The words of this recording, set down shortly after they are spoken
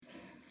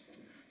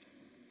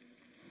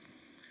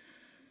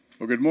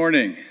Well, good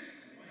morning.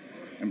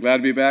 I'm glad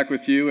to be back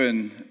with you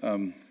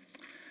and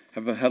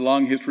have had a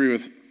long history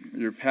with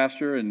your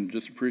pastor and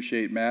just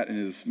appreciate Matt and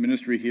his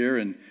ministry here.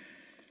 And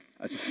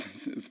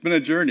it's been a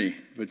journey,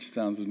 which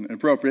sounds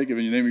inappropriate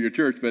given the name of your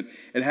church, but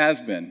it has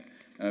been.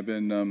 I've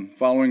been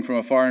following from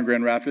afar in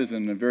Grand Rapids,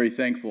 and I'm very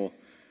thankful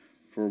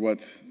for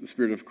what the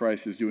Spirit of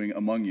Christ is doing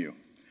among you.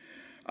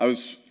 I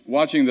was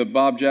watching the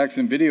Bob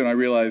Jackson video, and I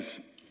realized,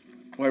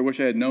 boy, I wish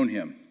I had known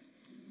him.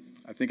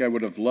 I think I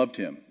would have loved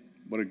him.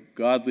 What a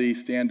godly,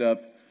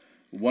 stand-up,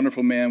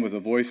 wonderful man with a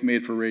voice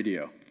made for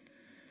radio.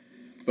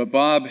 But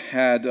Bob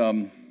had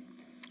a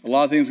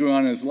lot of things going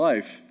on in his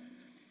life,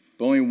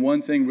 but only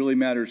one thing really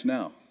matters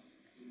now.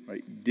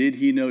 Right? Did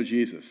he know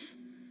Jesus?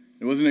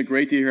 And wasn't it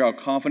great to hear how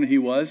confident he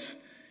was?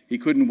 He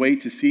couldn't wait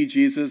to see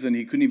Jesus, and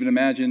he couldn't even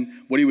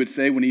imagine what he would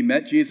say when he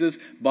met Jesus.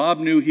 Bob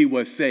knew he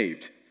was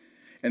saved.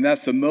 And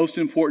that's the most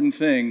important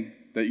thing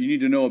that you need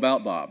to know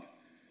about Bob.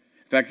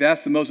 In fact,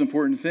 that's the most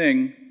important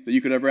thing that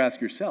you could ever ask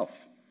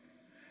yourself.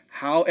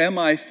 How am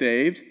I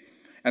saved,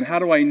 and how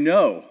do I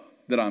know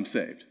that I'm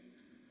saved?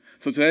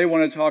 So today I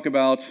want to talk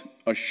about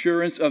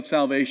assurance of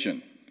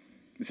salvation.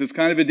 This is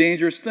kind of a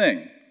dangerous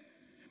thing,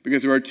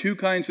 because there are two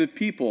kinds of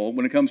people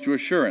when it comes to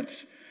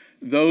assurance.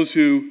 Those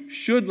who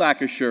should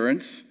lack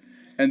assurance,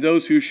 and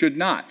those who should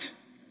not.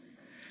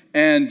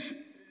 And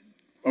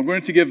I'm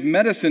going to give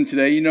medicine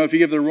today. You know, if you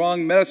give the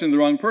wrong medicine to the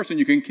wrong person,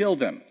 you can kill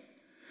them.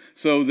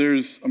 So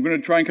I'm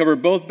going to try and cover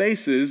both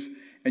bases,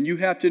 and you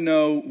have to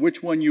know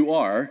which one you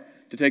are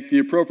to take the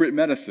appropriate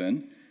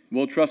medicine.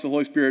 We'll trust the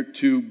Holy Spirit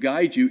to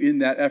guide you in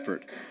that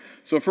effort.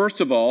 So first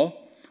of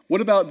all,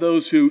 what about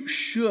those who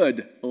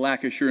should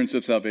lack assurance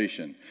of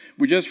salvation?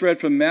 We just read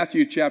from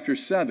Matthew chapter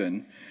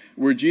 7,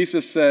 where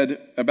Jesus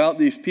said about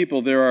these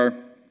people,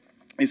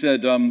 he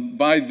said,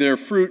 by their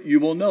fruit you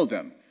will know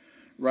them,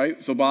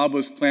 right? So Bob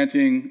was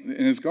planting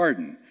in his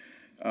garden.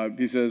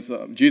 Jesus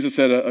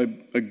said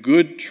a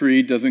good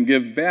tree doesn't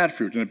give bad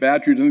fruit, and a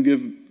bad tree doesn't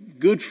give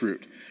good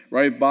fruit.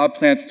 Right? Bob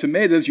plants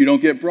tomatoes, you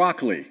don't get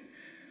broccoli.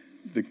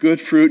 The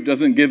good fruit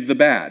doesn't give the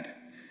bad.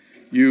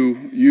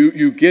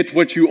 You get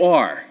what you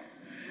are.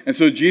 And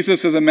so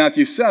Jesus says in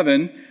Matthew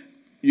 7,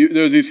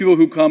 there's these people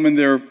who come in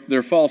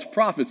they're false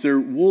prophets. They're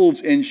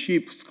wolves in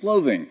sheep's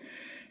clothing.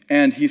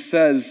 And he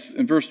says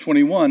in verse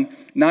 21,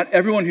 not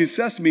everyone who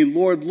says to me,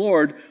 Lord,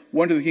 Lord,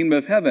 will enter the kingdom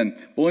of heaven,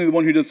 but only the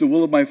one who does the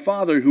will of my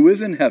Father who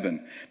is in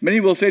heaven.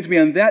 Many will say to me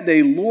on that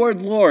day,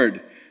 Lord, Lord,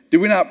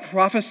 did we not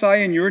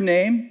prophesy in your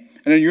name?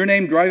 And in your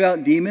name drive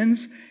out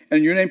demons, and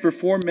in your name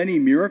perform many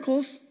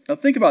miracles? Now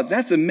think about it.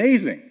 That's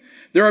amazing.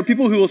 There are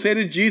people who will say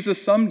to Jesus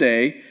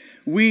someday,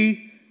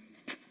 we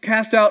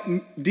cast out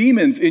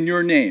demons in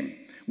your name.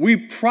 We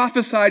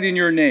prophesied in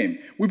your name.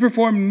 We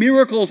performed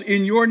miracles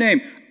in your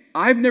name.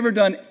 I've never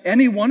done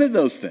any one of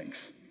those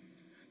things.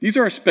 These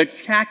are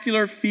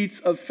spectacular feats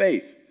of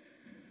faith,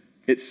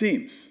 it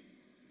seems.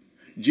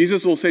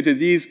 Jesus will say to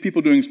these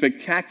people doing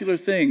spectacular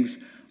things,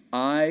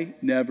 I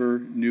never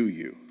knew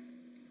you.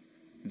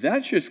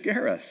 That should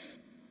scare us,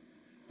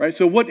 right?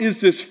 So what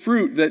is this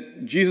fruit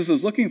that Jesus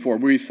is looking for?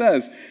 Where he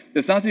says,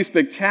 it's not these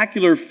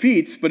spectacular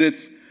feats, but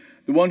it's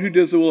the one who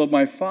does the will of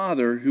my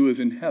Father who is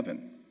in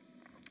heaven.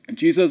 And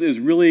Jesus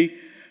is really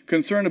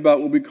concerned about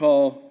what we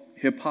call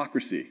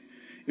hypocrisy.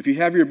 If you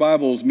have your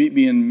Bibles, meet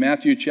me in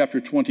Matthew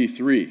chapter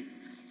 23,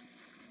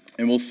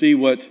 and we'll see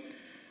what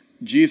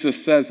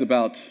Jesus says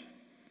about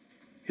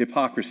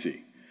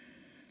hypocrisy.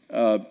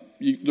 The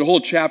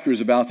whole chapter is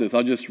about this.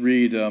 I'll just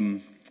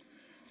read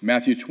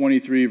Matthew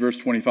 23, verse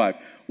 25.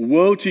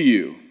 Woe to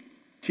you,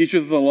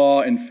 teachers of the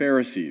law and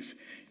Pharisees,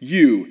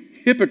 you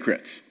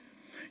hypocrites!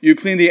 You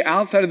clean the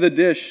outside of the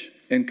dish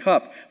and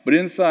cup, but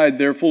inside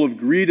they're full of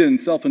greed and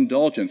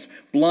self-indulgence.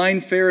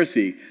 Blind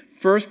Pharisee,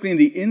 first clean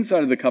the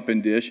inside of the cup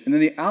and dish, and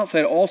then the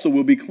outside also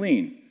will be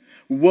clean.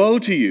 Woe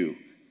to you,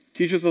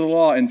 teachers of the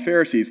law and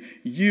Pharisees,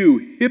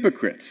 you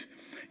hypocrites!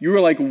 You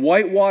are like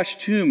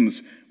whitewashed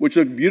tombs, which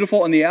look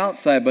beautiful on the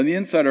outside, but on the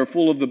inside are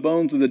full of the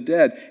bones of the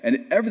dead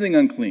and everything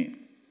unclean.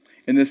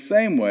 In the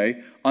same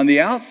way, on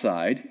the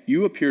outside,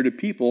 you appear to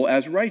people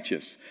as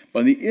righteous, but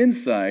on the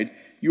inside,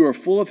 you are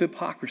full of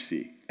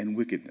hypocrisy and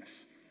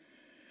wickedness.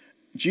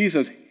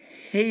 Jesus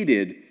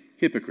hated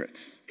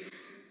hypocrites,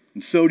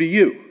 and so do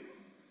you,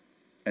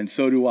 and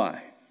so do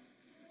I.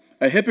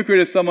 A hypocrite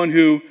is someone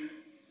who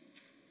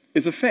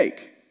is a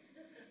fake.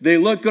 They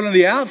look good on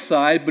the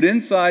outside, but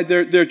inside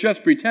they're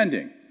just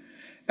pretending.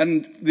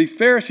 And these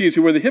Pharisees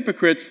who were the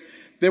hypocrites,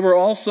 they were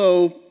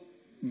also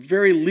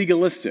very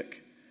legalistic.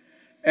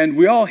 And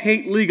we all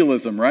hate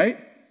legalism, right?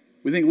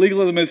 We think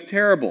legalism is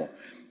terrible.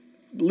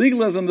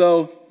 Legalism,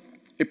 though,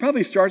 it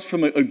probably starts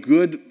from a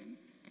good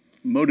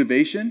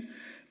motivation.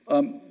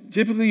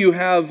 Typically, you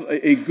have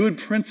a good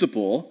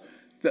principle,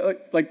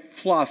 that, like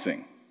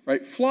flossing,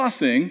 right?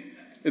 Flossing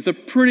is a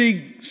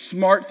pretty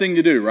smart thing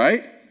to do,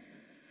 right?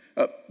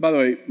 By the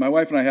way, my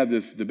wife and I had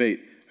this debate.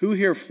 Who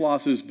here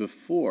flosses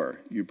before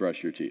you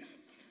brush your teeth?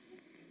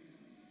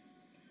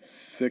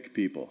 Sick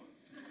people.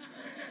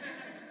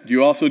 Do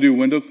you also do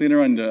window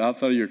cleaner on the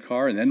outside of your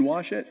car and then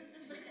wash it?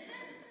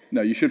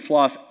 No, you should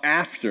floss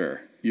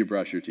after you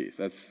brush your teeth.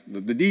 That's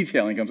the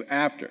detailing comes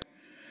after.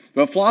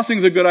 But flossing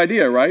is a good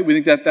idea, right? We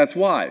think that that's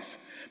wise.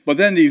 But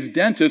then these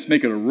dentists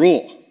make it a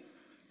rule,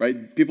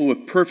 right? People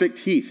with perfect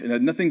teeth, and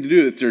had nothing to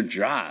do, it's their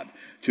job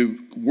to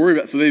worry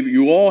about. So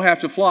you all have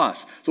to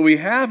floss. So we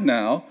have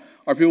now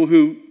are people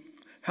who,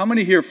 how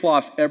many here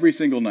floss every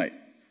single night?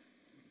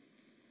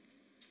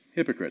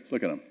 Hypocrites,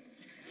 look at them.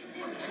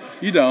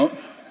 You don't.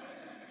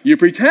 You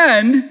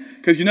pretend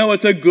because you know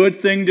it's a good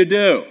thing to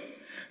do.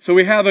 So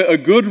we have a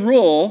good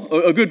rule,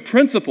 a good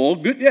principle.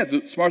 It's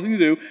a smart thing to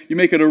do. You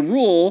make it a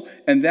rule,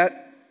 and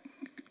that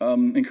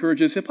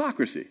encourages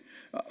hypocrisy.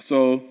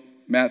 So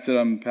Matt said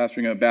I'm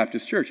pastoring a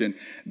Baptist church, and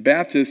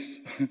Baptists,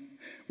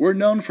 we're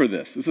known for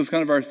this. This is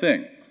kind of our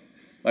thing.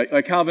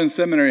 Like Calvin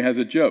Seminary has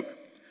a joke.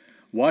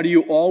 Why do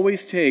you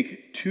always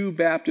take 2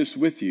 Baptists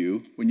with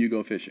you when you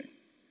go fishing?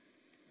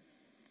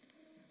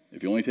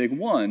 If you only take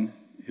one,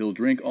 he'll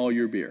drink all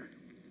your beer.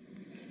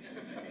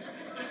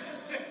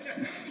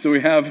 So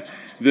we have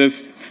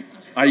this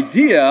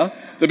idea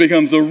that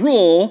becomes a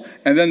rule,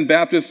 and then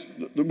Baptists,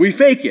 we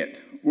fake it.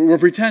 We're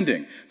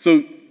pretending.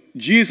 So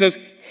Jesus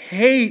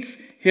hates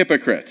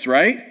hypocrites,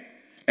 right?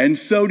 And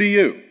so do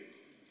you.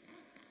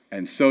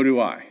 And so do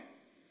I.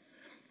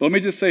 But let me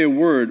just say a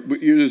word.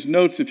 There's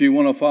notes if you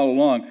want to follow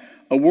along.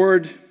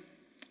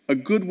 A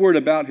good word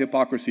about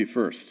hypocrisy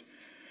first.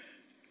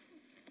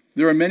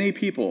 There are many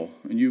people,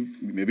 and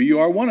maybe you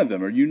are one of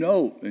them, or you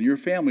know in your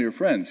family or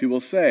friends, who will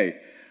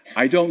say,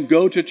 I don't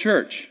go to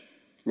church,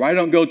 or I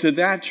don't go to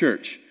that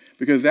church,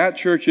 because that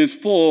church is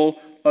full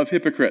of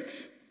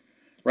hypocrites.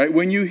 Right?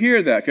 When you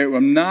hear that, okay,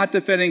 I'm not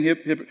defending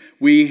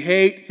we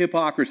hate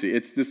hypocrisy.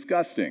 It's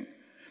disgusting.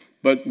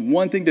 But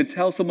one thing to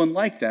tell someone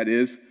like that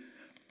is,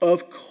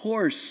 of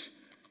course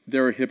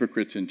there are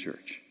hypocrites in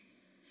church.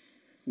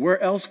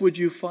 Where else would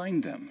you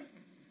find them?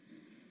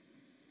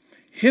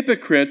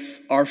 Hypocrites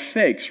are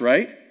fakes,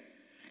 right?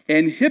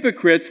 And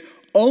hypocrites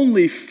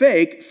only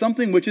fake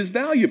something which is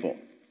valuable.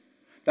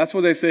 That's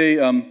why they say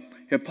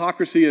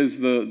hypocrisy is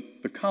the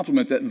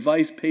compliment that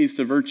vice pays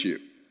to virtue.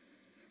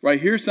 Right?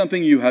 Here's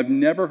something you have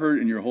never heard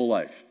in your whole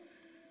life.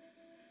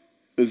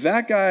 Was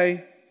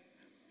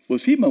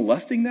he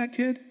molesting that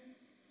kid?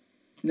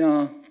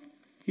 No,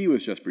 he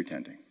was just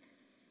pretending.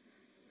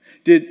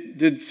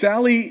 Did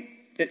Sally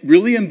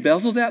really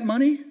embezzle that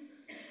money?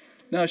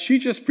 No, she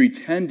just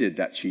pretended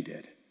that she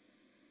did.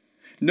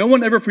 No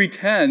one ever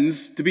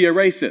pretends to be a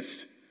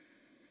racist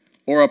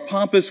or a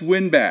pompous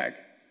windbag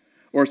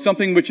or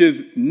something which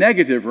is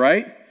negative,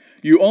 right?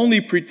 You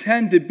only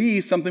pretend to be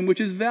something which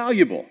is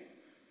valuable.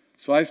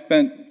 So I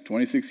spent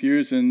 26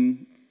 years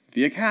in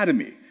the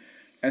academy,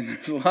 and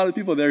there's a lot of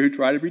people there who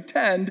try to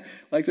pretend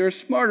like they're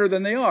smarter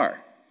than they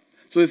are.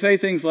 So they say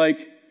things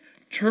like,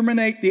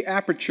 terminate the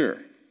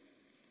aperture,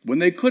 when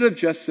they could have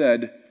just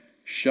said,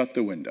 shut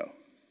the window.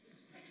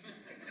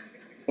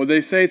 Or they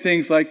say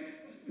things like,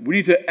 we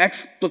need to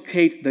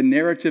explicate the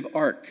narrative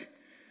arc,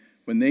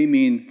 when they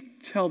mean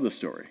tell the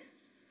story.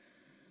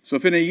 So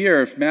if in a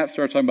year, if Matt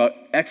starts talking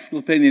about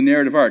explicating the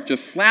narrative arc,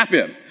 just slap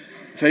him.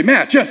 Say,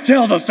 Matt, just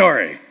tell the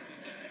story.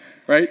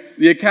 Right?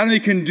 The academy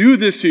can do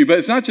this to you, but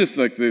it's not just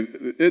like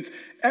it's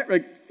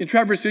like in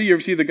Traverse City, you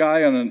ever see the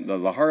guy on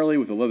the Harley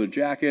with the leather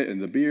jacket and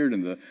the beard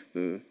and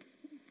the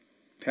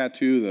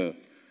tattoo, the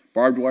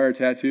barbed wire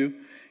tattoo?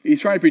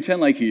 He's trying to pretend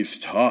like he's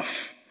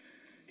tough.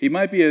 He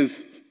might be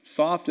as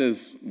soft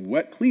as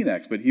wet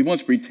Kleenex, but he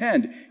wants to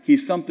pretend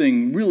he's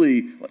something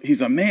really,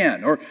 he's a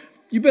man. Or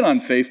you've been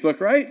on Facebook,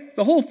 right?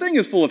 The whole thing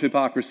is full of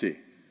hypocrisy.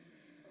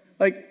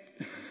 Like,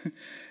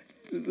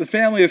 the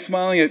family is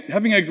smiling at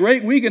having a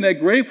great weekend at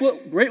Great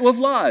Wolf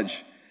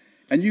Lodge.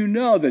 And you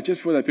know that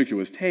just before that picture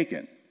was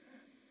taken,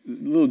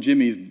 little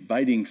Jimmy's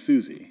biting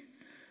Susie.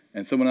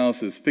 And someone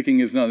else is picking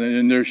his nose,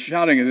 and they're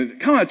shouting,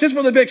 come on, just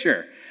for the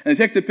picture. And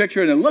they take the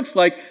picture, and it looks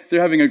like they're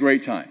having a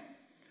great time.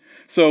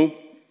 So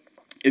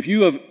if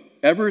you have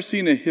ever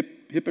seen a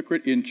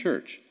hypocrite in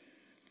church,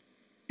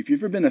 if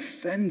you've ever been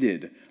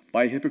offended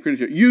by a hypocrite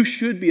in church, you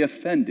should be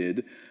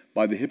offended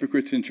by the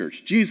hypocrites in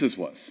church. Jesus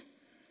was.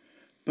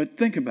 But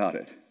think about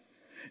it.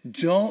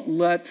 Don't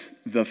let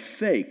the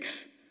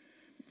fakes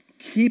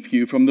keep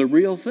you from the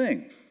real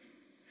thing.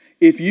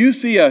 If you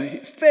see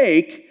a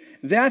fake,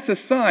 that's a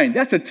sign.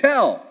 That's a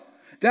tell.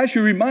 That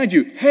should remind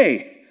you,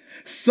 hey,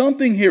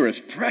 something here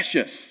is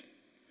precious.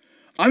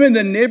 I'm in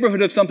the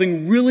neighborhood of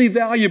something really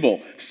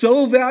valuable.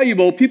 So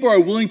valuable, people are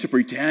willing to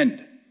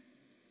pretend.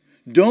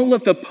 Don't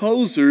let the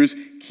posers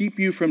keep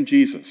you from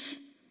Jesus.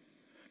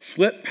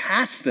 Slip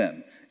past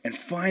them and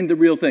find the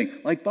real thing,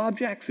 like Bob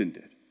Jackson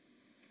did.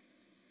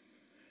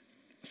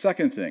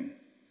 Second thing,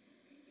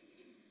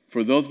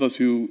 for those of us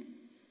who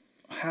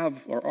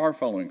have or are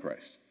following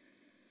Christ,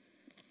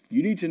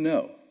 you need to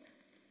know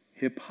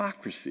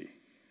hypocrisy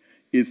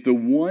is the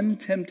one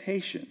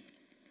temptation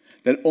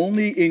that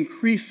only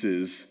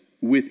increases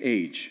with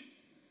age.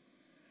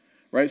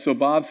 Right? So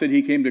Bob said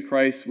he came to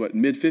Christ,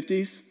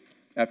 mid-50s,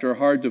 after a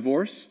hard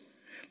divorce.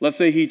 Let's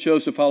say he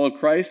chose to follow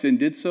Christ and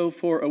did so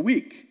for a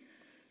week,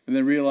 and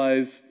then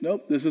realized,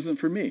 nope, this isn't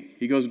for me.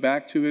 He goes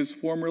back to his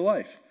former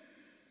life.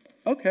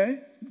 Okay,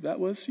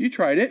 you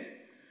tried it.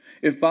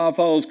 If Bob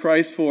follows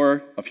Christ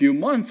for a few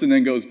months and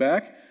then goes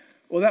back,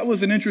 well, that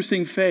was an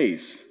interesting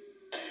phase.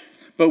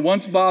 But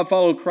once Bob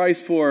followed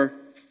Christ for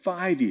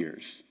 5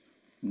 years,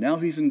 now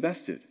he's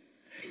invested.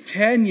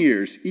 10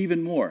 years,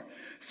 even more.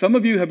 Some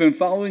of you have been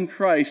following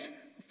Christ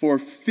for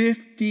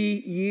 50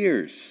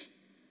 years.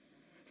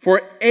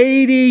 For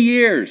 80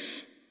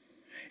 years.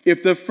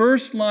 If the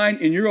first line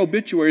in your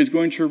obituary is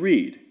going to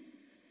read,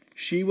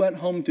 she went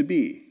home to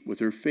be with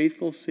her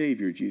faithful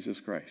Savior, Jesus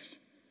Christ,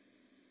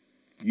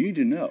 you need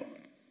to know,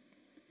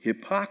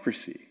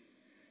 hypocrisy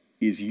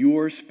is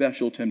your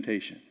special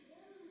temptation.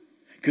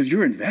 Because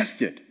you're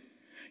invested.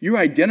 You're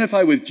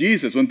identified with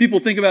Jesus. When people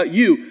think about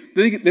you,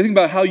 they think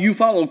about how you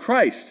follow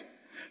Christ.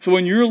 So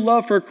when your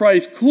love for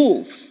Christ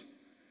cools,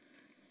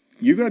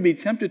 you're going to be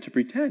tempted to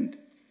pretend.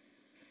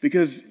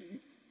 Because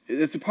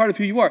it's a part of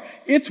who you are.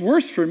 It's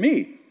worse for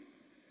me.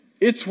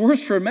 It's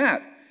worse for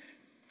Matt.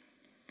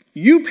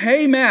 You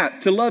pay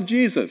Matt to love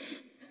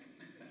Jesus.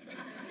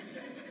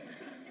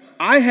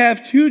 I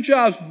have 2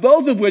 jobs,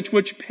 both of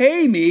which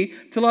pay me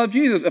to love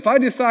Jesus. If I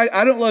decide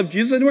I don't love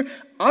Jesus anymore,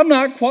 I'm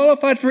not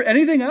qualified for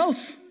anything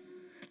else.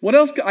 What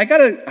else?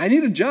 I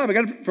need a job. I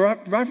got to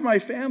provide for my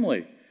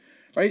family,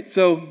 right?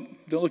 So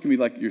don't look at me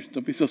like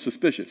don't be so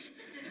suspicious.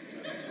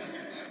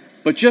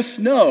 But just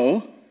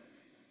know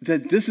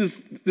that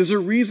there's a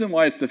reason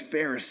why it's the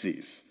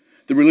Pharisees,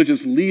 the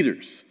religious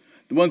leaders,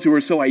 the ones who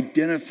were so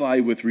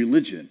identified with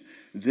religion.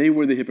 They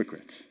were the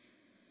hypocrites.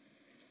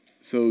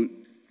 So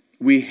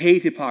we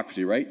hate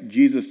hypocrisy, right?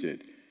 Jesus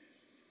did.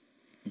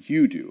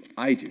 You do.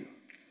 I do.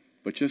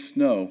 But just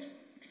know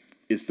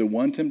it's the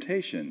one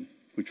temptation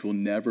which will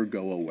never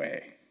go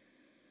away.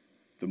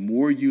 The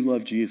more you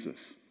love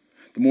Jesus,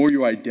 the more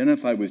you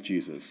identify with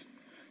Jesus,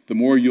 the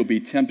more you'll be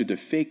tempted to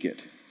fake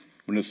it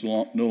when it's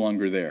no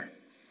longer there.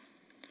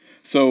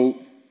 So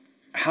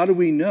how do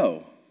we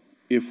know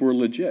if we're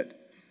legit?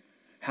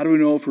 How do we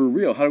know if we're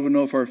real? How do we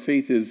know if our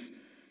faith is,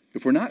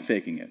 if we're not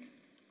faking it?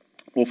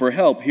 Well, for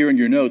help, here in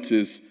your notes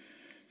is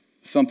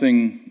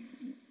something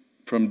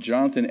from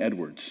Jonathan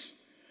Edwards.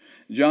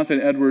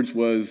 Jonathan Edwards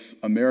was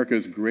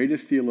America's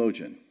greatest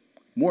theologian.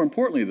 More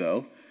importantly,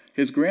 though,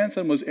 his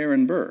grandson was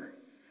Aaron Burr.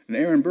 And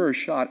Aaron Burr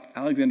shot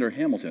Alexander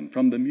Hamilton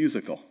from the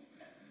musical.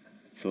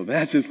 So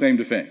that's his claim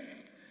to fame.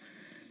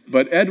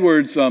 But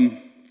Edwards,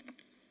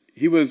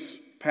 he was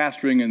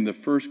pastoring in the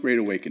First Great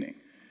Awakening.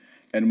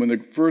 And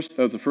that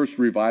was the first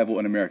revival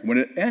in America. When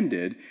it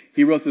ended,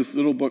 he wrote this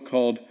little book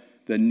called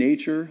The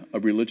Nature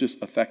of Religious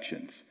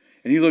Affections.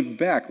 And he looked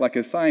back like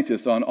a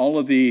scientist on all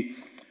of the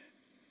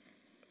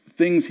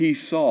things he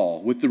saw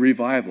with the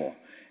revival.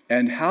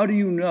 And how do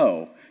you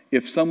know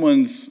if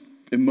someone's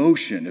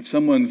emotion, if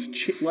someone's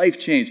life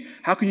changed,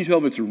 how can you tell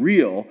if it's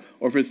real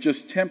or if it's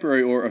just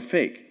temporary or a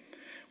fake?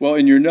 Well,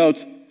 in your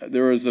notes,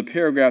 there was a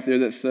paragraph there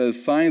that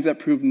says, signs that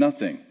prove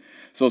nothing.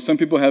 So some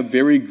people have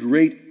very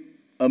great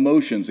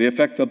emotions. They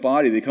affect the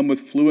body. They come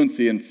with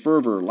fluency and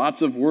fervor,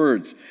 lots of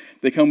words.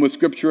 They come with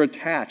scripture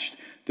attached.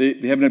 They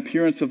have an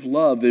appearance of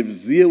love. They have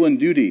zeal and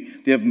duty.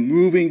 They have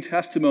moving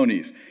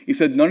testimonies. He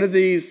said none of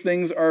these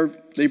things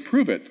they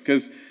prove it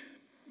because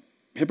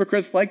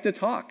hypocrites like to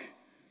talk.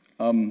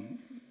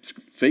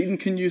 Satan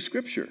can use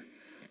scripture.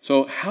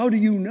 So how do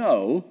you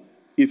know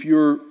if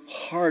your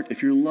heart,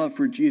 if your love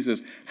for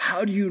Jesus,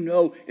 how do you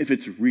know if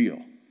it's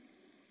real?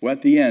 Well,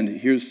 at the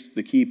end, here's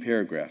the key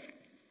paragraph.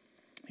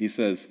 He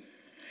says,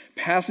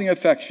 passing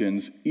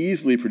affections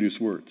easily produce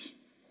words,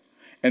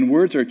 and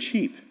words are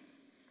cheap,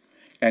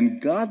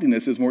 and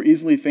godliness is more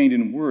easily feigned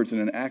in words than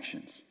in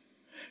actions.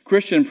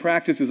 Christian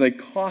practice is a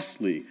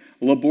costly,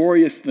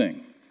 laborious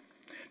thing.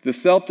 The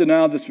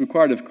self-denial that's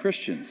required of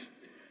Christians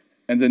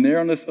and the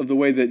narrowness of the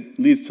way that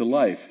leads to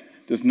life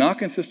does not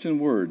consist in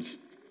words,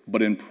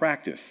 but in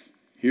practice.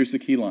 Here's the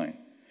key line.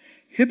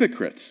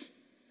 Hypocrites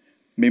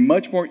may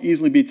much more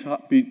easily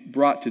be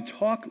brought to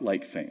talk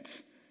like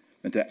saints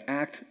than to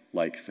act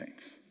like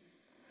saints.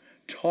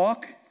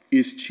 Talk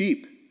is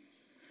cheap.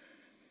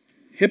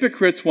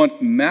 Hypocrites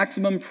want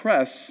maximum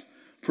press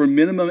for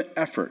minimum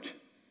effort.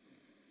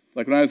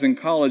 Like when I was in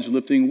college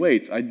lifting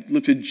weights, I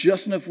lifted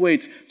just enough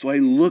weights so I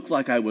looked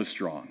like I was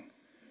strong.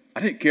 I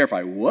didn't care if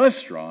I was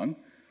strong.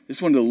 I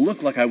just wanted to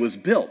look like I was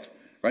built,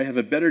 right? Have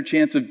a better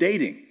chance of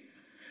dating.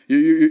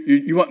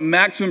 You want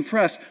maximum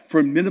press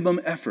for minimum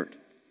effort.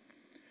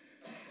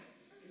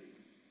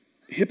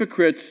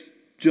 Hypocrites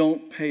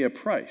don't pay a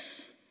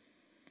price.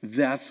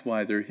 That's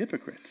why they're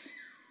hypocrites.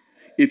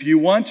 If you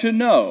want to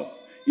know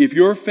if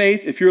your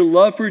faith, if your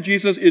love for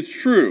Jesus is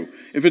true,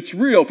 if it's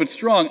real, if it's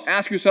strong,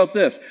 ask yourself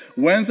this.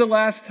 When's the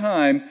last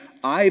time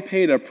I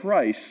paid a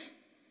price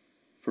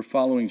for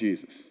following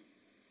Jesus?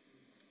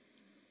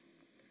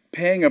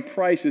 Paying a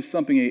price is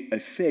something a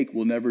fake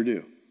will never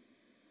do.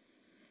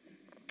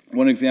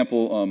 One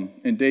example,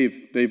 in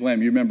Dave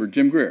Lamb, you remember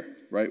Jim Greer,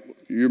 right?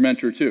 Your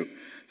mentor too.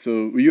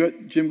 So were you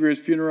at Jim Greer's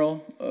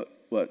funeral,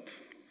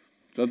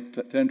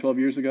 10, 12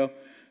 years ago?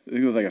 I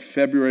think it was like a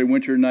February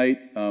winter night.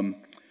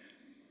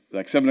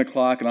 like 7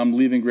 o'clock, and I'm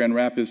leaving Grand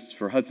Rapids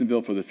for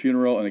Hudsonville for the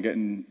funeral, and I get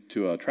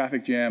into a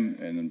traffic jam,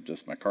 and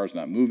just my car's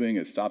not moving.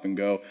 It's stop and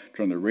go.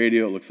 Turn on the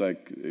radio. It looks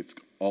like it's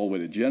all the way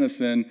to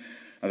Jenison.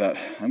 I thought,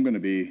 I'm going to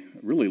be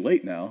really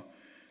late now.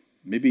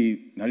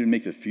 Maybe not even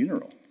make the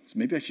funeral. So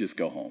maybe I should just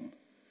go home.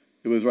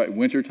 It was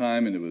winter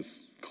time, and it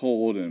was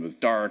cold, and it was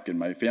dark, and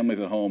my family's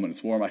at home, and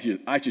it's warm.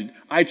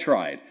 I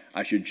tried.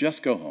 I should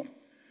just go home.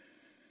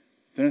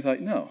 Then I thought,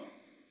 no.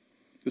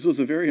 This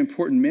was a very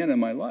important man in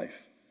my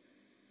life.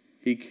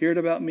 He cared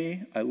about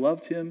me. I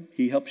loved him.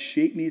 He helped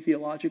shape me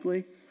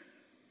theologically.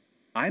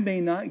 I may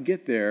not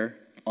get there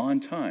on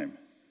time.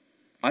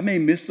 I may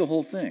miss the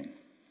whole thing.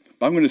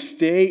 But I'm going to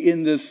stay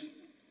in this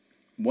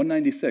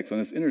 196 on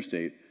this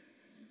interstate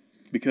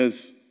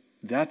because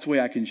that's the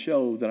way I can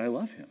show that I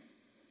love him,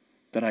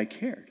 that I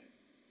cared.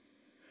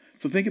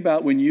 So think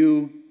about when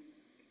you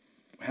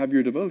have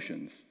your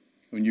devotions,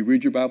 when you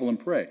read your Bible and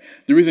pray.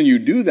 The reason you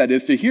do that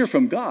is to hear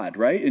from God,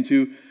 right? And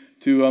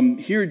to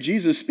hear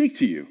Jesus speak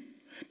to you.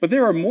 But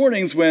there are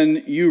mornings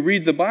when you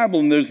read the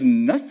Bible and there's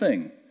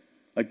nothing.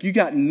 Like you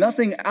got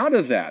nothing out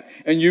of that.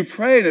 And you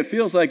pray and it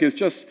feels like it's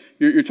just,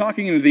 you're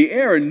talking into the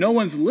air and no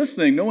one's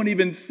listening. No one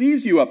even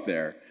sees you up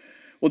there.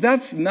 Well,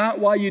 that's not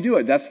why you do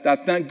it. That's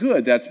not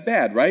good. That's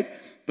bad, right?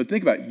 But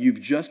think about it.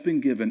 You've just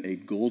been given a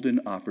golden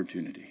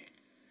opportunity.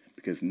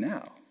 Because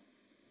now,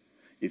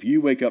 if you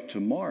wake up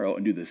tomorrow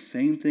and do the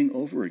same thing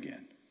over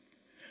again,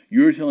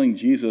 you're telling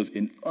Jesus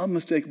in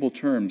unmistakable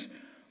terms,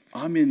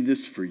 I'm in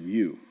this for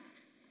you.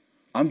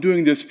 I'm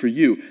doing this for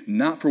you,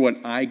 not for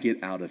what I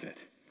get out of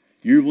it.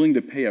 You're willing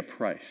to pay a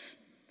price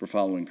for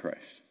following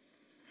Christ.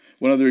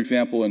 One other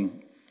example,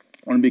 and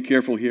I want to be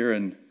careful here,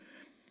 and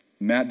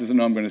Matt doesn't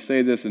know I'm going to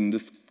say this, and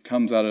this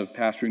comes out of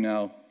pastoring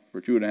now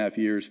for 2.5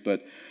 years,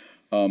 but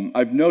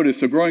I've noticed,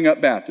 so growing up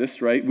Baptist,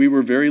 right, we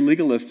were very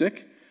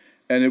legalistic,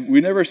 and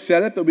we never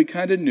said it, but we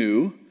kind of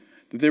knew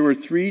that there were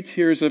 3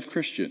 tiers of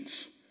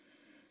Christians.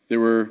 There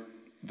were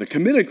the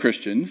committed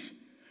Christians,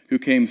 who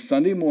came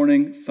Sunday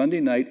morning, Sunday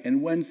night,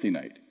 and Wednesday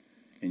night.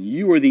 And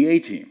you were the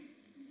A-team.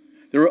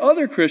 There were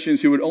other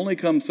Christians who would only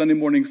come Sunday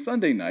morning,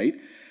 Sunday night,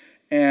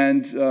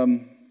 and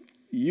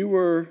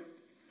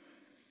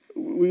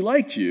we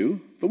liked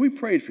you, but we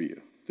prayed for you,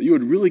 that you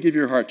would really give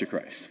your heart to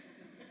Christ.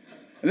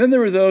 And then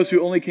there were those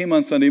who only came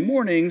on Sunday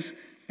mornings,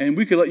 and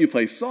we could let you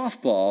play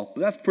softball,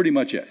 but that's pretty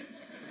much it.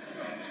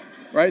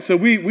 Right? So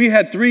we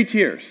had 3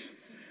 tiers.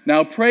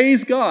 Now,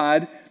 praise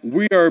God,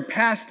 we are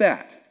past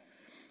that.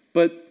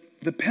 But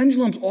the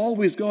pendulum's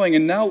always going,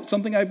 and now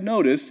something I've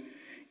noticed,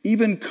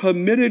 even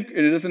committed,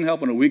 and it doesn't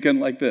help on a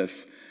weekend like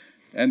this.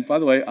 And by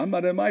the way, I'm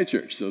not in my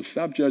church, so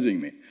stop judging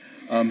me.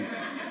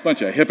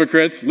 Bunch of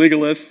hypocrites,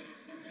 legalists.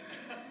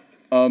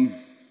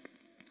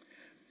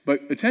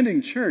 But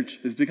attending church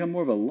has become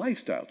more of a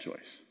lifestyle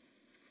choice,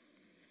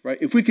 right?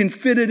 If we can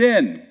fit it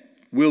in,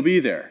 we'll be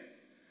there.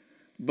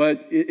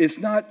 But it's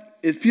not,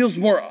 it feels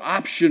more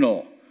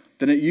optional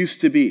than it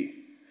used to be.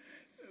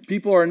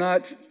 People are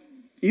not,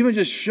 even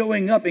just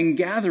showing up and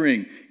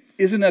gathering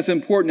isn't as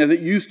important as it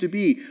used to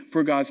be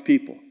for God's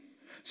people.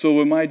 So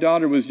when my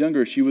daughter was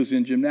younger, she was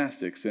in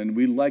gymnastics, and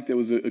we liked it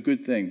was a good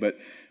thing. But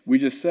we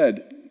just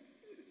said,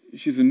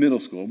 she's in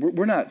middle school.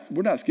 We're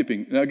not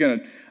skipping. Now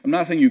again, I'm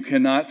not saying you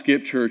cannot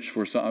skip church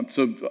for some.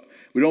 So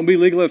we don't be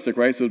legalistic,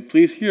 right? So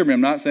please hear me. I'm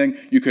not saying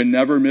you can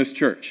never miss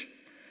church,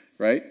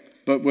 right?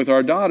 But with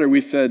our daughter, we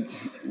said,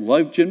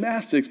 love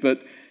gymnastics,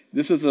 but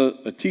this is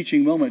a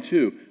teaching moment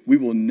too. We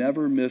will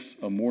never miss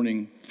a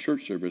morning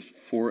church service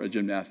for a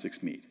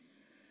gymnastics meet.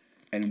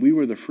 And we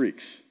were the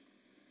freaks.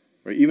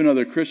 Right? Even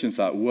other Christians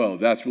thought, whoa,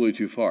 that's really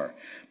too far.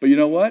 But you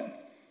know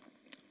what?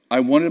 I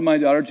wanted my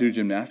daughter to do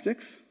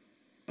gymnastics,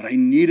 but I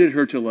needed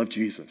her to love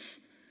Jesus.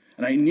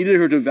 And I needed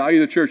her to value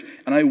the church.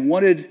 And I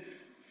wanted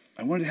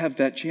to have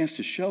that chance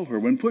to show her,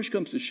 when push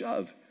comes to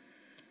shove,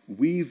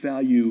 we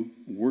value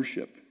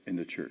worship in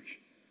the church.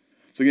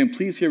 So again,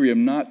 please hear me.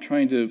 I'm not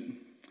trying to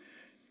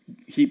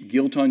heap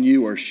guilt on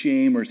you or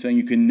shame or saying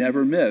you can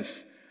never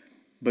miss.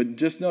 But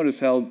just notice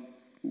how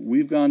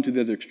we've gone to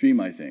the other extreme,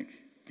 I think,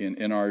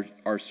 in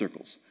our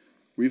circles.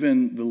 Or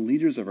even the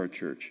leaders of our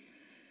church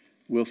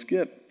will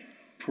skip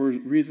for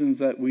reasons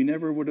that we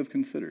never would have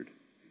considered.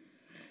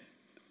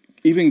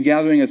 Even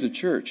gathering as a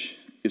church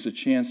is a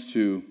chance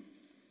to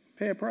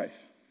pay a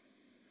price.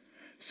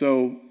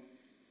 So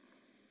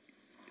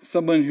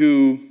someone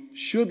who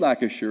should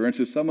lack assurance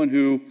is someone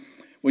who,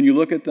 when you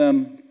look at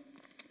them,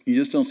 you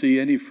just don't see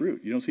any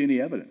fruit. You don't see any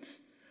evidence.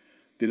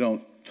 They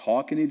don't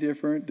talk any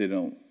different.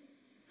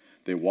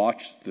 They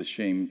watch the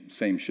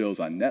same shows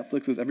on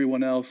Netflix as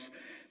everyone else.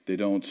 They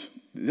don't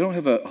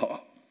have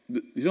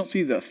you don't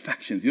see the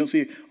affections. You don't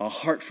see a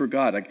heart for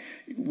God. Like,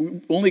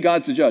 only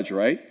God's the judge,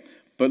 right?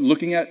 But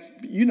looking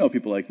at,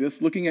 people like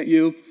this, looking at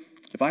you,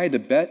 if I had to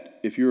bet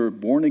if you're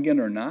born again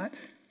or not,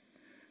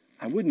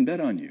 I wouldn't bet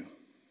on you.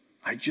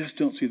 I just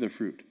don't see the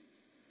fruit.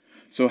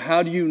 So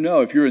how do you know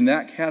if you're in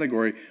that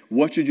category?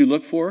 What should you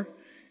look for?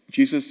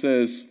 Jesus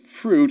says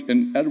fruit,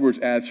 and Edwards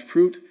adds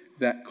fruit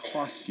that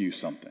costs you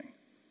something.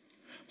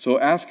 So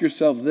ask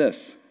yourself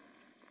this.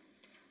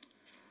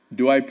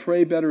 Do I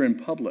pray better in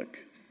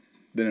public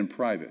than in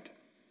private?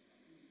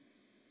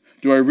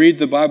 Do I read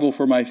the Bible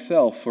for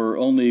myself or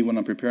only when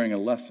I'm preparing a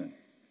lesson?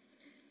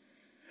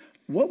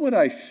 What would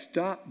I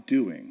stop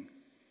doing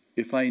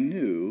if I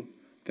knew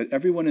that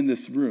everyone in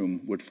this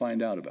room would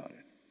find out about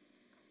it?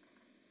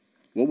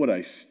 What would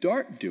I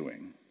start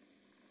doing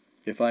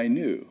if I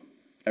knew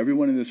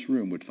everyone in this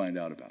room would find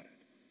out about it?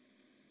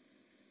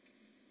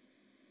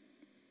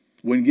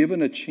 When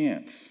given a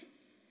chance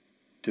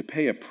to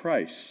pay a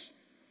price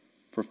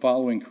for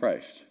following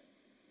Christ,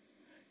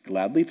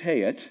 gladly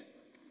pay it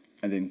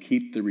and then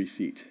keep the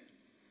receipt.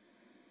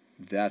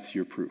 That's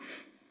your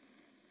proof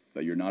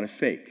that you're not a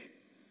fake,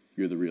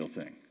 you're the real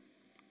thing.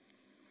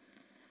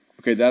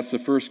 Okay, that's the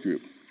first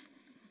group.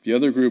 The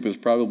other group is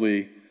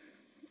probably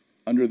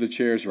under the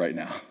chairs right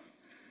now.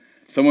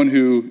 Someone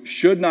who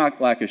should not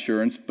lack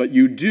assurance, but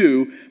you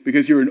do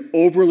because you're an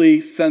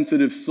overly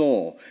sensitive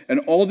soul.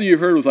 And all that you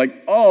heard was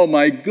like, oh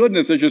my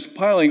goodness, they're just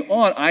piling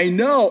on. I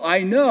know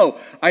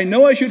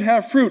I should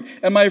have fruit.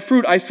 And my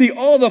fruit, I see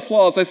all the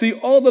flaws. I see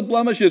all the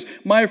blemishes.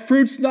 My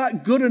fruit's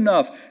not good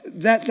enough.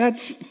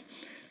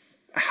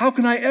 How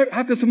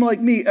can someone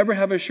like me ever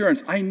have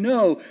assurance? I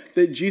know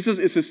that Jesus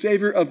is the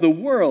Savior of the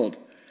world,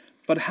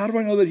 but how do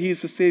I know that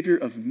He's the Savior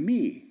of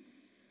me?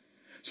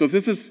 So if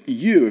this is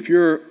you, if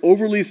you're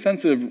overly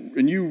sensitive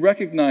and you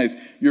recognize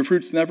your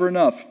fruit's never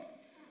enough,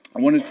 I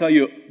want to tell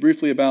you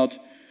briefly about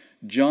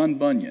John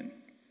Bunyan.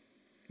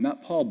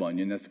 Not Paul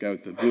Bunyan, that's the guy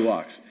with the blue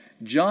locks.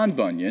 John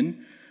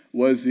Bunyan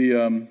was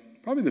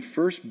probably the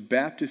first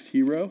Baptist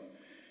hero.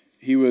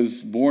 He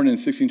was born in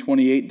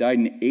 1628, died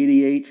in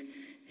 88.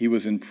 He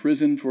was in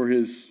prison for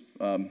his...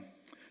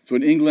 So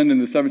in England in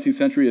the 17th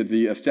century, you had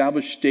the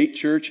established state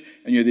church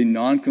and you had the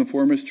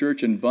nonconformist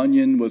church, and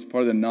Bunyan was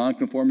part of the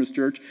nonconformist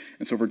church.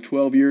 And so for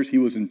 12 years he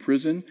was in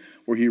prison,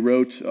 where he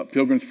wrote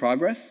Pilgrim's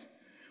Progress,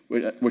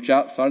 which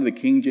outside of the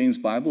King James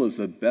Bible is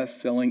the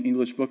best-selling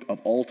English book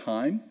of all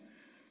time.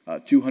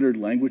 200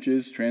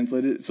 languages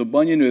translated. So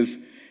Bunyan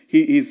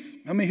he's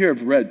how many here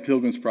have read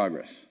Pilgrim's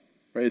Progress?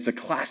 Right? It's a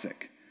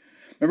classic.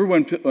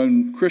 Remember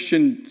when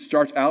Christian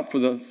starts out for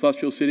the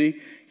celestial city,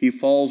 he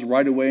falls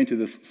right away into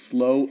this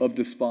slough of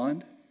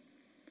despond?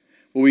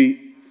 Well,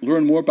 we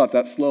learn more about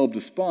that slough of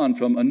despond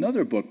from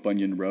another book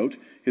Bunyan wrote,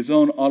 his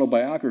own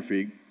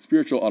autobiography,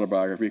 spiritual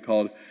autobiography,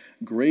 called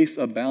Grace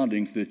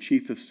Abounding to the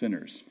Chief of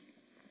Sinners.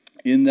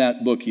 In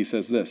that book, he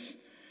says this.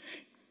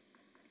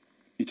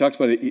 He talks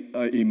about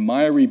a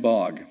miry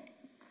bog,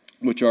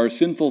 which are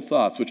sinful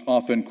thoughts which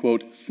often,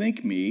 quote,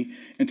 sink me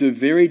into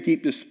very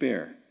deep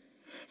despair.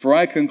 For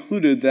I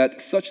concluded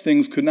that such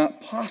things could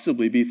not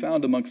possibly be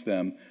found amongst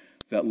them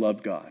that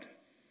loved God.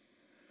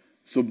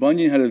 So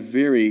Bunyan had a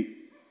very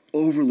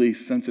overly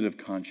sensitive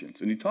conscience.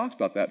 And he talks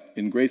about that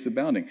in Grace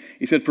Abounding.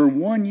 He said, for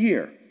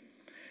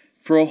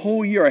a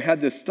whole year, I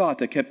had this thought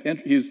that kept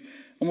entering. He was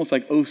almost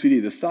like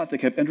OCD, this thought that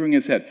kept entering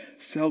his head.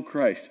 Sell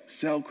Christ,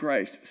 sell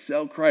Christ,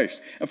 sell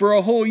Christ. And for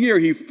a whole year,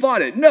 he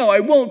fought it. No, I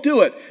won't do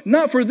it.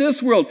 Not for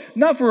this world.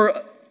 Not for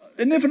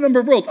an infinite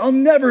number of worlds. I'll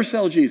never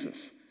sell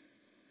Jesus.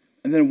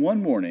 And then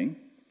one morning,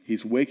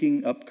 he's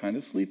waking up kind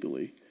of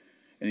sleepily,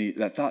 and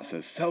that thought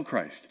says, sell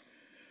Christ.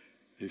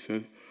 He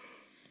said,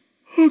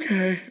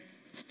 okay,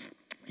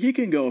 he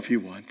can go if he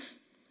wants.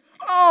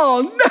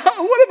 Oh,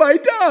 no, what have I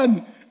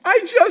done?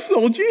 I just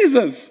sold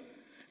Jesus.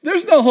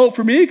 There's no hope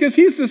for me because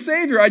he's the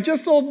Savior. I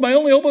just sold my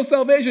only hope of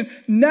salvation.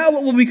 Now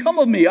what will become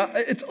of me?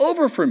 It's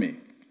over for me.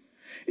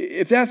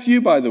 If that's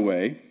you, by the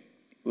way,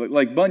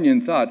 like Bunyan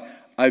thought,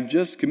 I've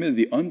just committed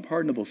the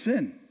unpardonable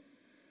sin.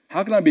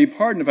 How can I be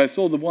pardoned if I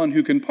sold the one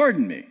who can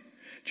pardon me?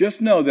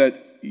 Just know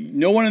that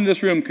no one in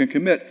this room can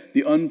commit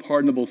the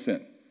unpardonable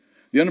sin.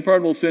 The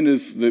unpardonable sin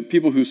is the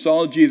people who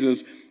saw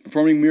Jesus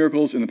performing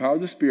miracles in the power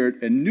of the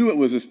Spirit and knew it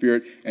was the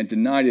Spirit and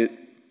denied it,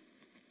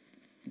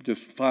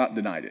 just flat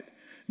denied it.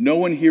 No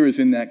one here is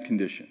in that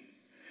condition.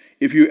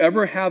 If you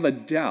ever have a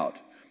doubt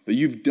that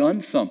you've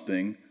done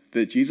something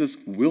that Jesus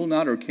will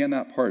not or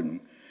cannot pardon,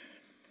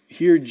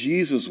 hear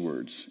Jesus'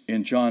 words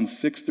in John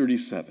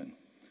 6:37.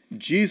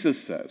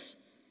 Jesus says,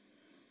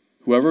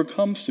 whoever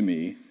comes to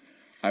me,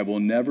 I will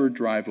never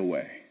drive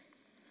away.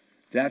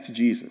 That's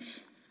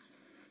Jesus.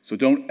 So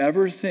don't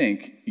ever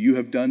think you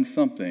have done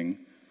something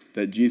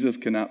that Jesus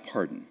cannot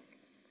pardon.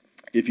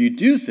 If you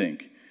do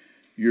think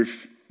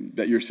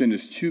that your sin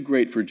is too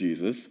great for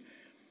Jesus,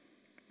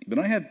 then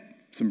I have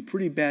some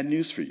pretty bad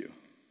news for you.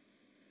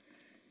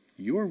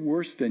 You're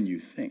worse than you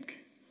think.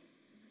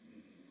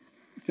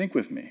 Think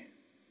with me.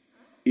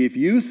 If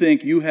you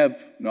think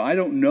I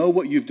don't know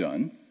what you've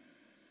done.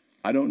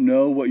 I don't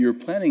know what you're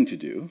planning to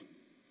do.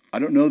 I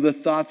don't know the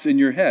thoughts in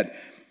your head.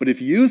 But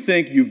if you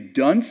think you've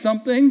done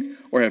something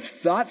or have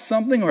thought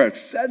something or have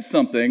said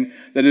something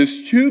that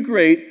is too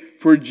great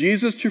for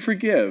Jesus to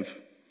forgive,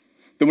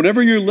 then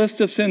whatever your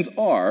list of sins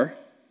are,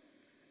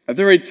 at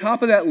the very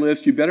top of that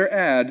list, you better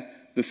add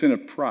the sin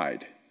of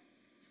pride.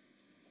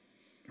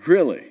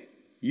 Really,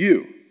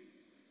 you,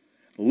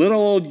 little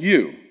old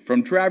you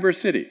from Traverse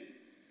City,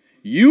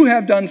 you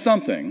have done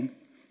something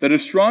that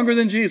is stronger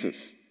than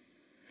Jesus.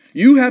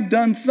 You have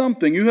done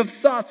something, you have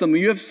thought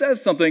something, you have said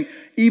something,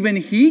 even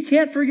he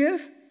can't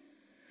forgive?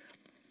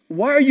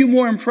 Why are you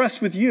more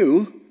impressed with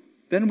you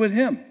than with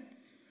him?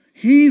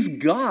 He's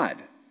God.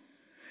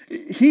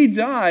 He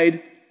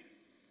died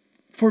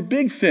for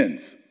big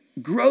sins,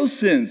 gross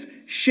sins,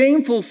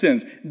 shameful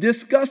sins,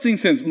 disgusting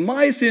sins,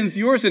 my sins,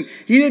 your sins.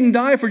 He didn't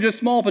die for just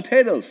small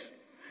potatoes.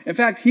 In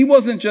fact, he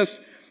wasn't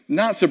just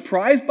not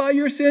surprised by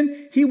your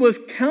sin, he was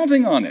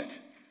counting on it.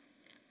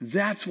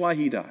 That's why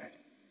he died.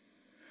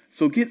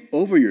 So get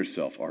over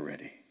yourself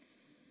already.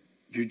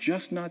 You're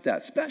just not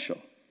that special.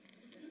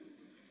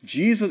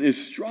 Jesus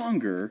is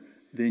stronger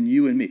than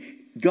you and me.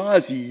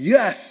 God's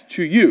yes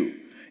to you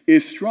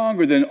is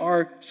stronger than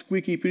our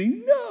squeaky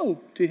petty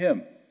no to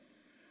him.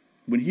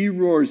 When he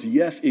roars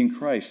yes in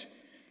Christ,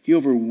 he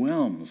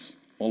overwhelms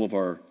all of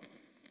our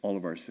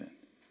sin.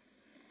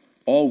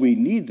 All we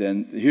need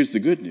then, here's the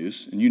good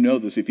news, and you know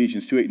this,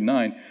 Ephesians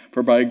 2:8-9,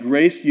 for by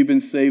grace you've been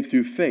saved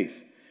through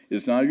faith. It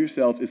is not of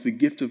yourselves, it's the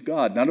gift of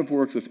God, not of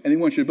works, lest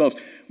anyone should boast.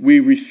 We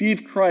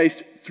receive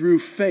Christ through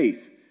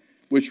faith,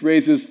 which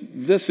raises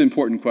this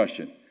important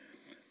question.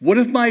 What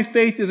if my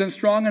faith isn't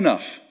strong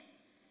enough?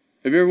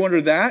 Have you ever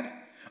wondered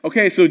that?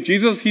 Okay, so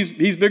Jesus,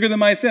 he's bigger than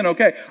my sin.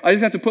 Okay, I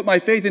just have to put my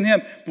faith in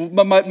him.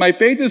 But my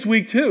faith is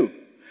weak too.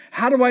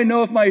 How do I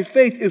know if my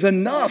faith is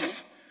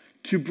enough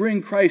to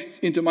bring Christ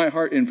into my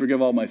heart and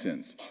forgive all my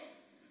sins?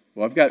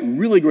 Well, I've got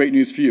really great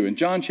news for you. In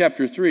John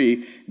chapter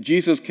 3,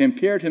 Jesus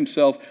compared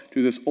himself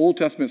to this Old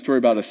Testament story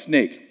about a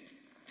snake.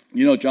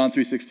 You know John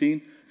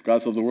 3:16,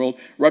 God so loves the world.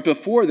 Right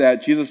before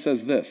that, Jesus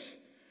says this,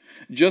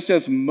 just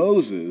as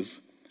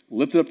Moses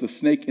lifted up the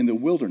snake in the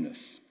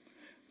wilderness,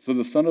 so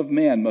the Son of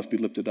Man must be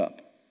lifted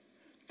up,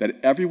 that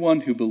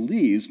everyone who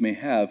believes may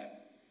have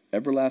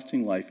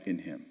everlasting life in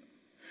him.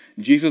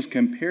 Jesus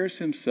compares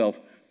himself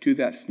to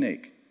that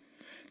snake.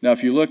 Now,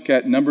 if you look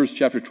at Numbers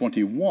chapter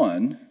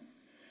 21,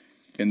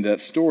 in that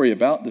story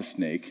about the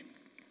snake,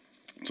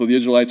 so the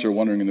Israelites are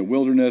wandering in the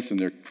wilderness, and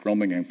they're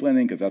grumbling and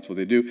complaining, because that's what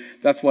they do.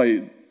 That's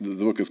why the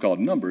book is called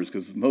Numbers,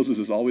 because Moses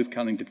is always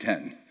counting to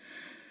 10.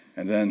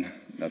 And then,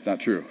 that's not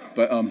true.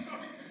 But,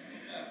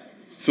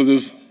 so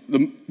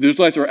the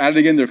Israelites are at it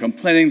again, they're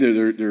complaining,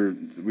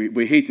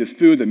 we hate this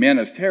food, the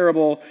manna is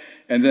terrible,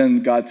 and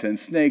then God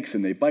sends snakes,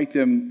 and they bite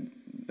them,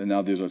 and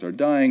now the Israelites are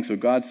dying. So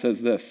God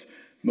says this,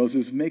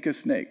 Moses, make a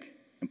snake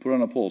and put it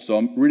on a pole. So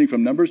I'm reading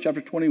from Numbers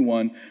chapter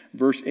 21,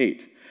 verse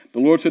 8. The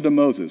Lord said to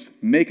Moses,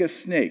 make a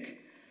snake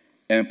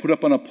and put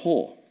up on a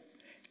pole.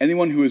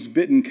 Anyone who is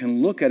bitten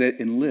can look at it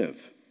and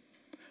live.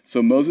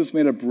 So Moses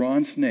made a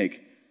bronze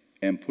snake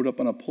and put up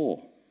on a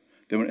pole.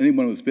 Then when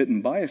anyone was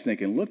bitten by a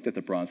snake and looked at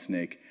the bronze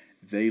snake,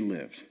 they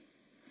lived.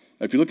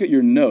 Now, if you look at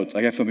your notes,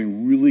 I have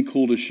something really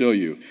cool to show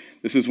you.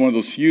 This is one of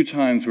those few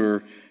times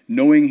where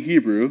knowing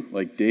Hebrew,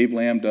 like Dave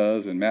Lamb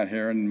does and Matt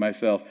Herron and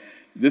myself,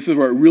 this is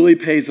where it really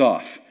pays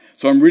off.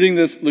 So I'm reading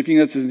this, looking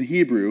at this in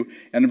Hebrew,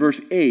 and in verse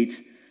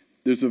 8,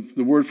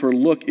 the word for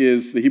look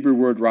is the Hebrew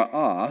word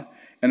ra'ah,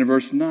 and in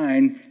verse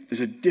 9, there's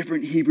a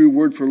different Hebrew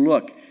word for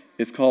look.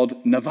 It's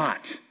called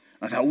navat.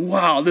 I thought,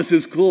 wow, this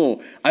is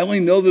cool. I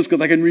only know this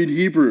because I can read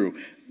Hebrew.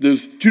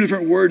 There's two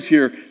different words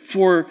here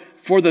for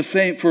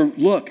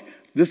look.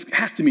 This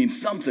has to mean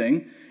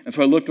something. And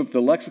so I looked up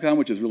the lexicon,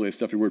 which is really a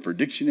stuffy word for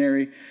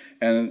dictionary,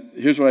 and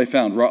here's what I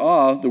found.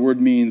 Ra'ah, the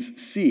word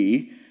means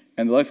see,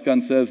 and the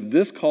lexicon says,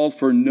 this calls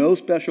for no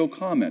special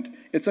comment.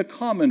 It's a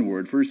common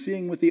word for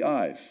seeing with the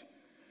eyes.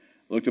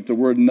 I looked up the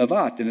word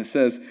navat, and it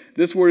says,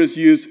 this word is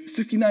used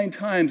 69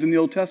 times in the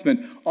Old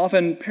Testament,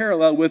 often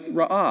parallel with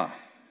ra'ah.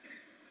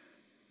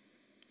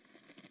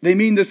 They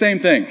mean the same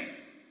thing.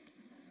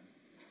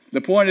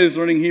 The point is,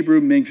 learning Hebrew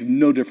makes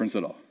no difference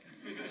at all,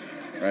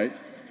 right?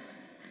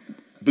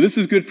 But this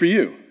is good for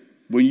you.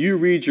 When you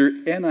read your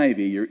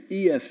NIV, your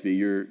ESV,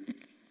 your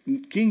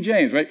King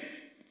James, right?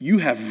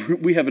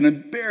 We have an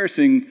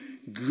embarrassing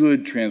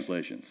good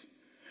translations,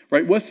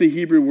 right? What's the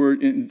Hebrew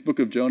word in the book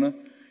of Jonah?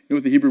 You know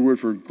what the Hebrew word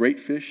for great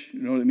fish?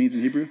 You know what it means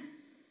in Hebrew?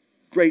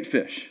 Great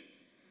fish,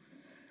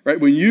 right?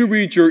 When you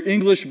read your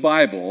English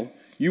Bible,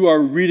 you are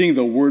reading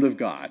the Word of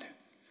God,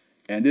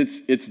 and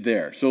it's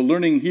there. So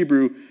learning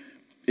Hebrew,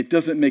 it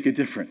doesn't make a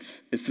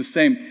difference. It's the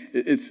same.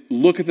 It's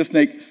look at the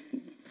snake,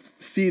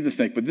 see the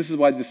snake. But this is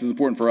why this is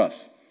important for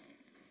us.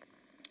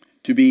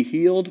 To be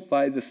healed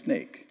by the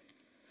snake,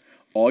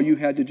 all you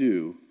had to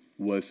do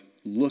was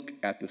look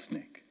at the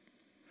snake.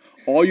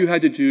 All you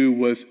had to do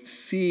was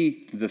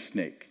see the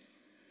snake.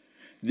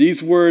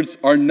 These words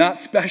are not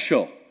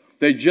special.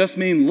 They just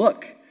mean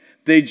look.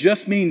 They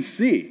just mean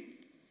see.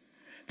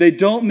 They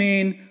don't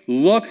mean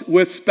look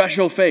with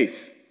special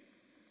faith.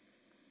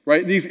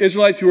 Right? These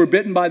Israelites who were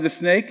bitten by the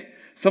snake,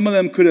 some of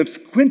them could have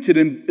squinted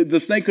and the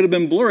snake could have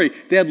been blurry.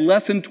 They had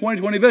less than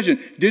 20/20 vision.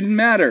 Didn't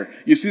matter.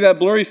 You see that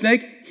blurry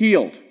snake?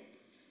 Healed.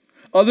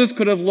 Others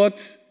could have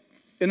looked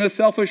in a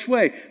selfish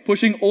way,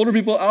 pushing older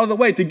people out of the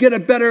way to get a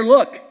better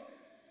look.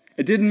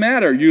 It didn't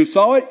matter. You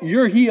saw it,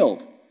 you're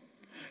healed.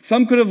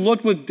 Some could have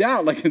looked with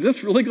doubt, like, is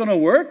this really going to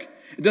work?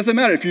 It doesn't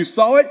matter. If you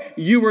saw it,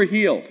 you were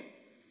healed.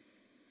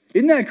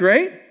 Isn't that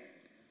great?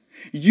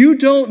 You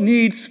don't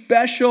need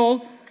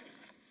special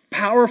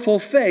powerful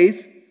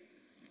faith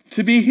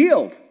to be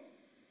healed.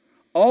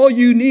 All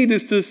you need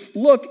is to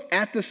look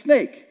at the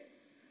snake,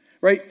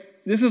 right?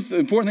 This is the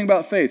important thing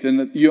about faith,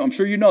 and I'm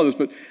sure you know this,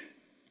 but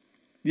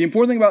the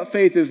important thing about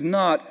faith is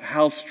not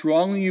how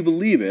strongly you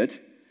believe it,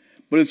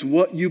 but it's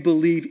what you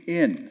believe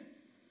in,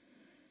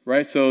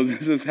 right? So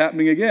this is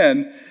happening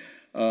again.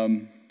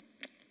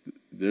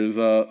 There's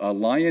a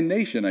Lion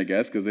Nation, I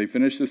guess, because they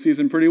finished the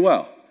season pretty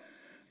well,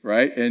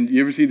 right? And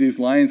you ever see these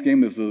Lions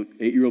games? There's an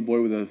 8-year-old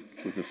boy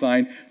with a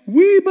sign,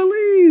 "We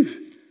believe."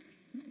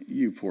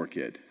 You poor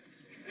kid.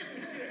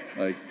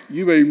 Like,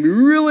 you may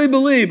really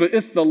believe, but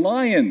it's the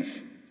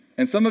Lions.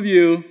 And some of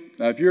you,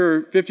 if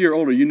you're 50 or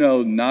older, you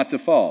know not to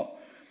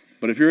fall.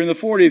 But if you're in the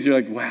 40s, you're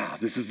like, wow,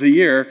 this is the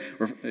year.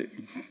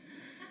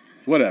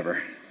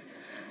 Whatever,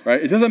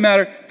 right? It doesn't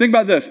matter. Think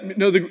about this.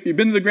 You've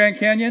been to the Grand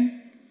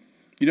Canyon?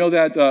 You know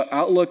that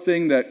Outlook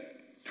thing,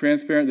 that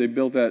transparent, they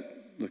built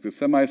that, like a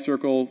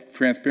semicircle,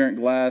 transparent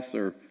glass,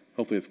 or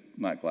hopefully it's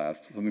not glass,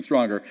 something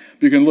stronger.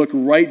 But you can look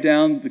right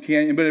down the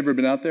canyon. Anybody ever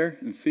been out there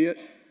and see it?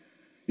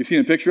 You've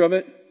seen a picture of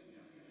it?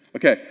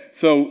 Okay,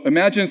 so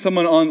imagine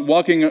someone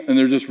walking and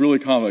they're just really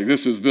calm, like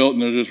this is built,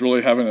 and they're just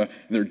really and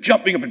they're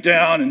jumping up and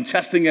down and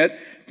testing it.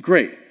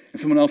 Great. And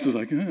someone else is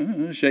like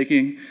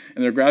shaking,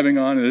 and they're grabbing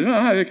on, and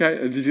they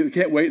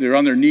can't wait. They're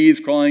on their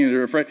knees crawling, and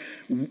they're afraid.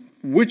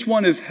 Which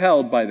one is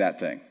held by that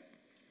thing?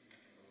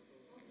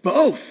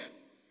 Both.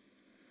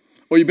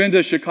 Or you've been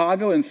to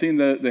Chicago and seen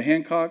the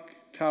Hancock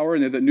Tower,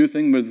 and they have that new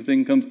thing where the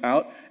thing comes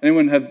out.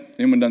 Anyone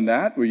done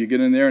that, where you get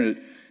in there and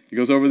it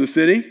goes over the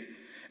city?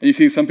 And you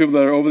see some people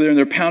that are over there and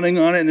they're pounding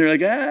on it and they're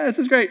like, this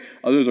is great.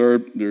 Others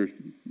their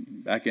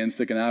back end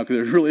sticking out because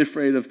they're really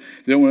afraid they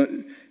don't want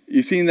to.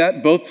 You've seen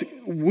that? Both.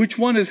 Which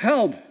one is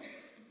held?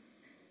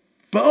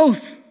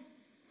 Both.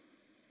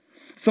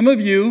 Some of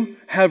you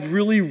have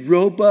really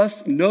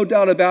robust, no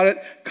doubt about it,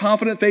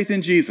 confident faith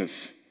in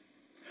Jesus.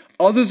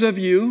 Others of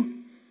you've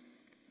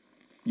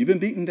been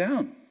beaten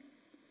down.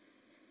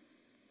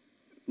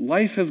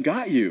 Life has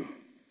got you.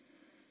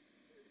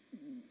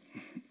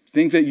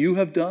 Things that you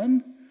have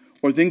done,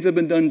 or things that have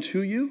been done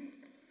to you,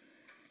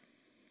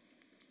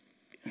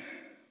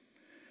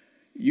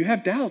 you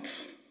have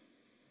doubts.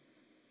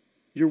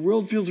 Your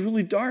world feels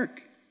really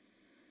dark.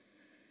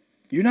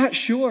 You're not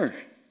sure.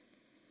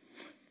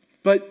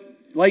 But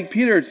like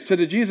Peter said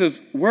to Jesus,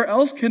 where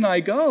else can I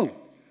go?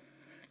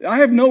 I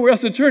have nowhere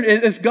else to turn.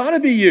 It's got to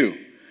be you.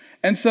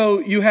 And so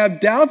you have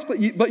doubts,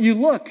 but you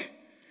look.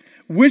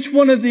 Which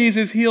one of these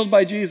is healed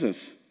by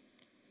Jesus?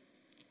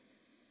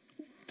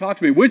 Talk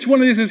to me. Which one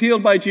of these is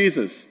healed by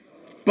Jesus?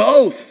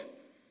 Both.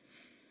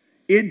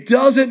 It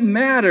doesn't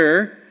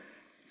matter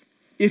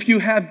if you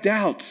have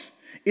doubts.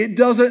 It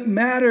doesn't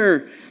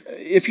matter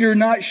if you're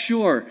not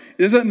sure.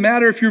 It doesn't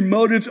matter if your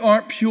motives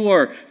aren't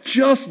pure.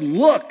 Just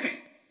look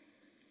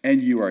and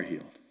you are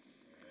healed.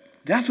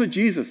 That's what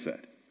Jesus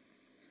said.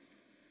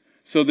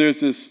 So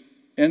there's this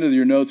end of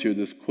your notes here,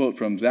 this quote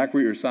from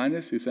Zachary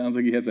Ursinus, who sounds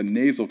like he has a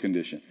nasal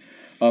condition.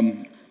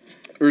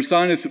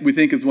 Ursinus, we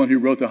think, is the one who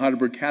wrote the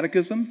Heidelberg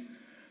Catechism,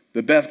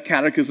 the best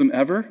catechism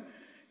ever.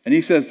 And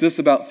he says this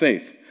about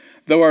faith.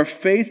 Though our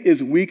faith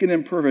is weak and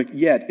imperfect,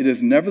 yet it is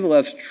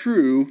nevertheless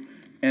true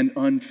and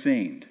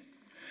unfeigned.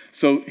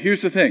 So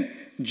here's the thing.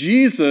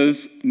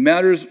 Jesus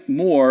matters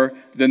more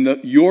than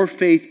your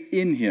faith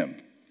in him.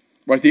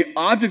 Right? The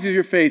object of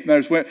your faith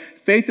matters.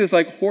 Faith is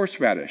like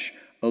horseradish.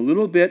 A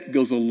little bit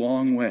goes a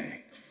long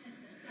way.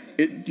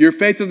 Your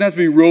faith doesn't have to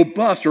be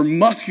robust or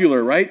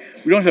muscular, right?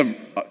 We don't have...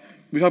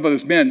 We talk about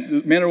this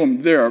man or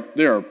woman. They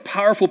are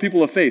powerful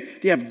people of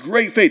faith. They have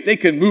great faith. They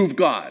can move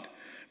God.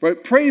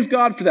 Right? Praise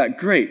God for that.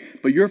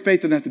 Great. But your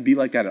faith doesn't have to be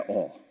like that at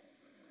all.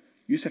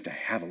 You just have to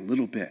have a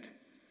little bit.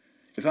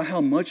 It's not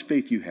how much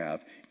faith you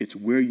have. It's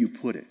where you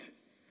put it.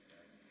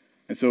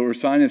 And so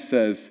Ursinus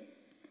says,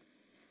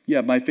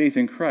 yeah, my faith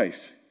in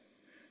Christ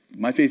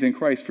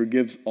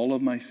forgives all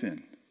of my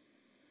sin.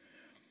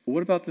 But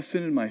what about the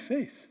sin in my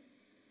faith?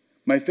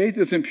 My faith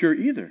isn't pure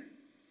either.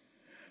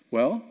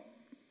 Well,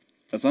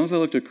 as long as I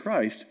look to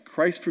Christ,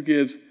 Christ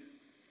forgives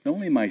not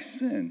only my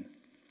sin,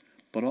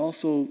 but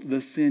also the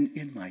sin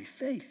in my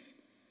faith.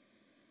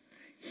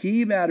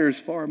 He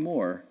matters far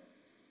more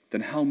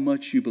than how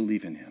much you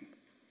believe in him.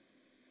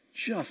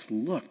 Just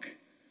look,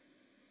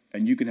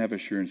 and you can have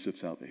assurance of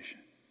salvation.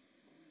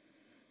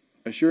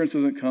 Assurance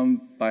doesn't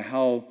come by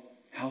how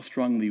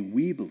strongly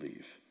we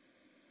believe,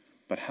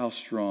 but how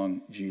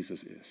strong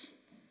Jesus is.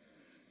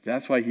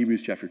 That's why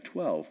Hebrews chapter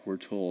 12, we're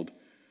told,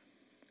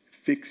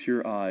 fix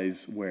your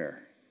eyes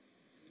where?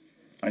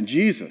 On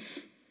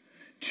Jesus.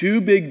 Two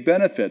big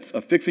benefits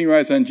of fixing your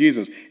eyes on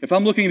Jesus. If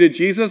I'm looking to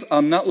Jesus,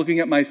 I'm not looking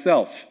at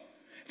myself.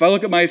 If I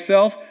look at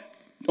myself,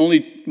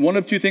 only one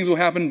of two things will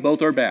happen.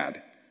 Both are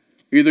bad.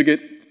 Either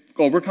get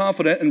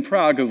overconfident and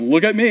proud because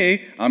look at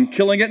me, I'm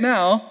killing it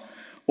now,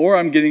 or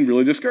I'm getting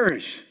really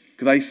discouraged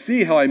because I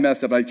see how I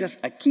messed up. I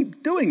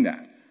keep doing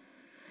that.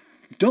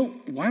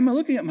 Why am I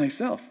looking at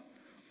myself?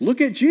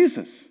 Look at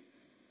Jesus.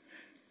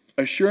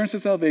 Assurance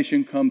of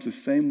salvation comes the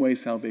same way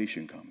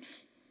salvation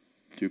comes,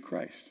 through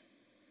Christ.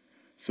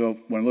 So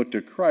when I look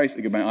to Christ, I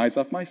get my eyes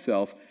off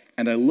myself,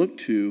 and I look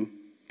to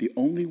the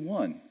only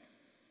one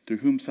through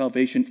whom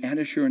salvation and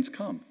assurance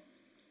come.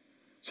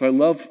 So I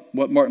love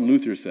what Martin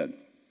Luther said.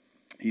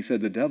 He said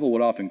the devil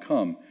would often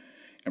come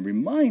and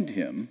remind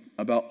him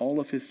about all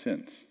of his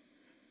sins,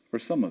 or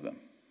some of them.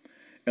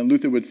 And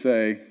Luther would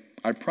say,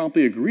 I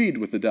promptly agreed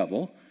with the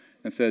devil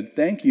and said,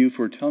 thank you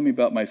for telling me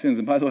about my sins.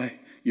 And by the way,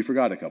 you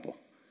forgot a couple.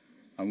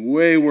 I'm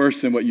way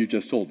worse than what you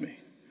just told me.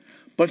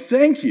 But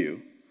thank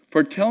you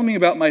for telling me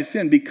about my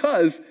sin,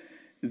 because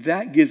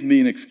that gives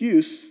me an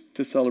excuse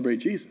to celebrate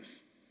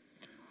Jesus.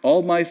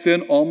 All my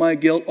sin, all my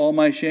guilt, all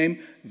my shame,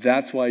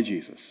 that's why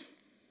Jesus.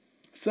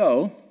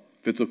 So,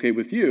 if it's okay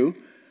with you,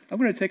 I'm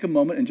going to take a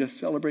moment and just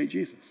celebrate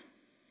Jesus.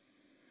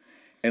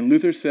 And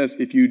Luther says,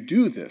 if you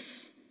do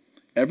this,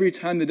 every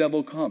time the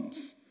devil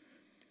comes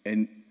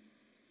and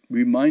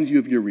reminds you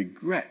of your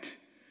regret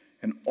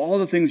and all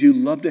the things you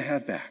love to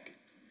have back,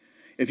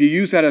 if you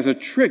use that as a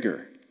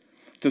trigger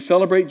to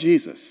celebrate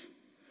Jesus,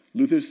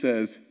 Luther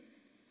says,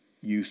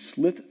 you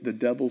slit the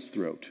devil's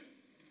throat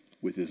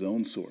with his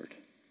own sword.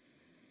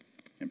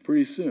 And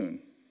pretty soon,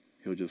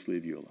 he'll just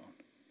leave you alone.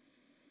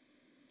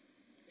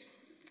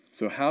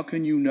 So how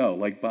can you know,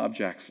 like Bob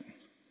Jackson,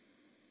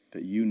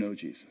 that you know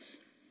Jesus?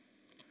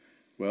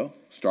 Well,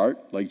 start,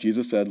 like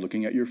Jesus said,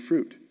 looking at your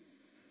fruit.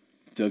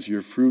 Does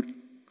your fruit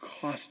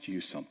cost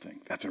you something?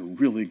 That's a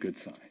really good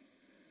sign.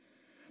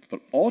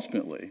 But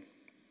ultimately,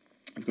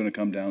 it's going to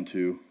come down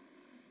to,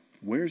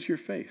 where's your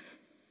faith?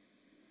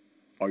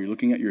 Are you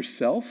looking at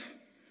yourself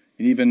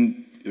and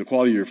even the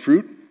quality of your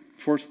fruit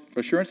for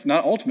assurance?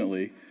 Not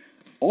ultimately.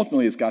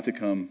 Ultimately, it's got to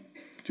come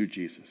through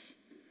Jesus.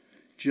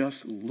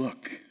 Just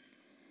look.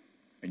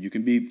 And you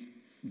can be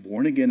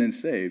born again and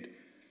saved.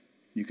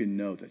 You can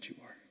know that you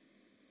are.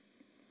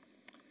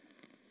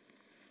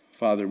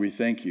 Father, we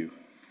thank you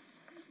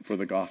for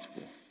the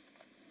gospel,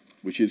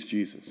 which is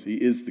Jesus. He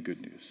is the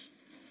good news.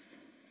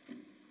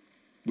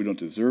 We don't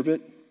deserve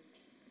it.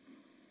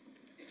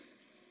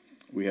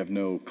 We have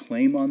no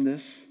claim on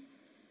this,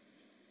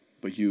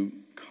 but you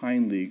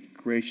kindly,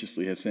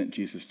 graciously have sent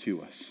Jesus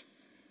to us.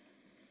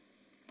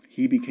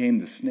 He became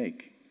the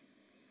snake.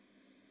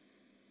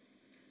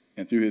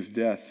 And through his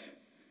death,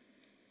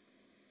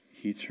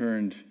 he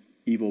turned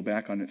evil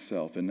back on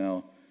itself, and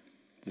now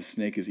the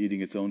snake is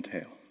eating its own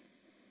tail.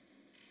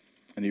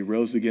 And he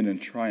rose again in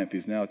triumph.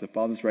 He's now at the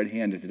Father's right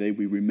hand, and today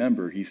we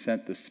remember he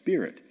sent the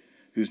Spirit,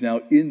 who's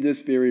now in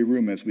this very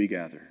room as we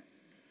gather,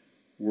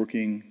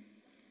 working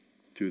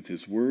through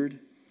his word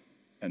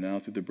and now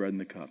through the bread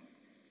and the cup.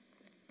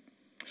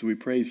 So we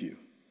praise you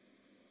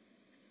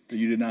that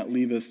you did not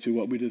leave us to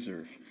what we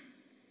deserve,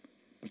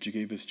 but you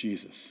gave us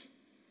Jesus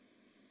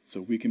so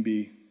we can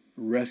be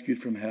rescued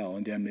from hell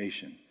and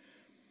damnation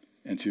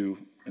and to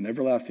an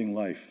everlasting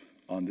life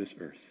on this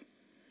earth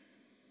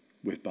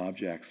with Bob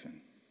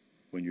Jackson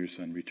when your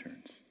son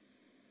returns.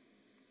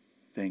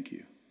 Thank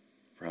you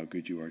for how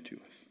good you are to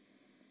us.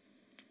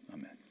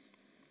 Amen.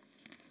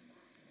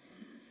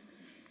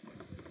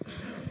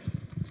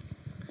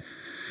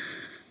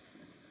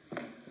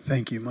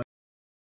 Thank you.